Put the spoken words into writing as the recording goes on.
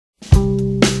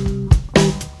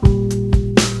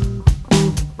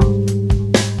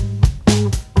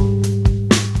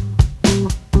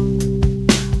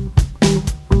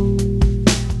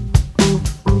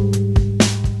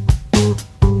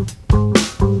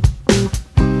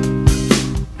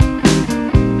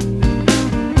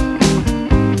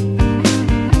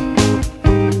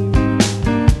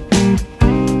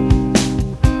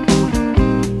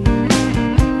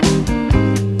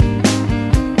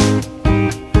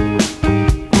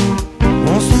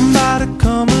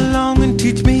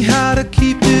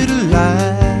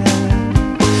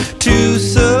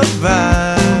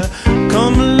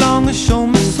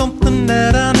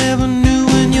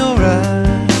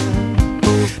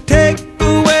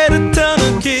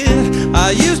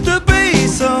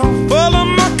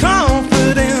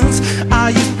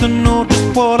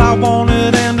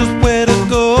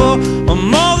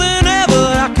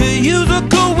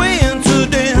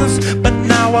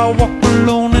I walk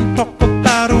alone and talk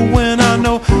about her when I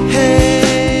know,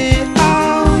 hey,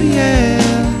 oh yeah,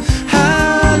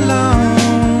 how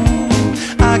long?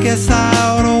 I guess I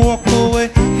ought to walk away.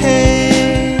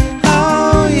 Hey,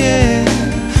 oh yeah,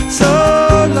 so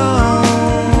long.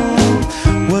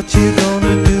 What you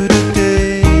gonna do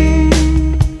today?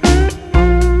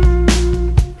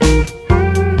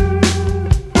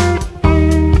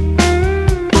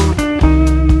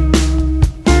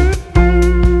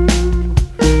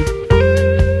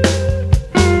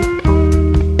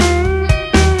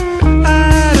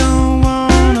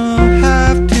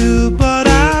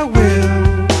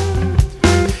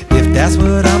 That's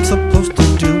what I'm supposed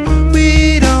to do.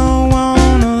 We don't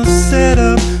wanna set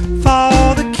up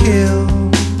for the kill,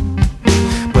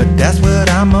 but that's what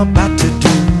I'm about to do.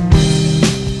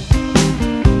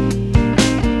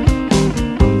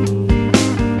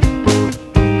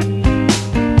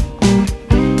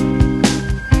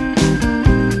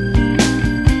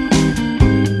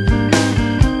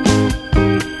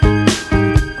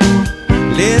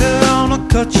 Later on I'll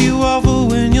cut you off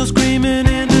when you're screaming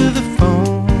into the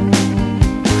phone.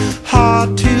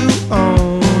 Hard to own.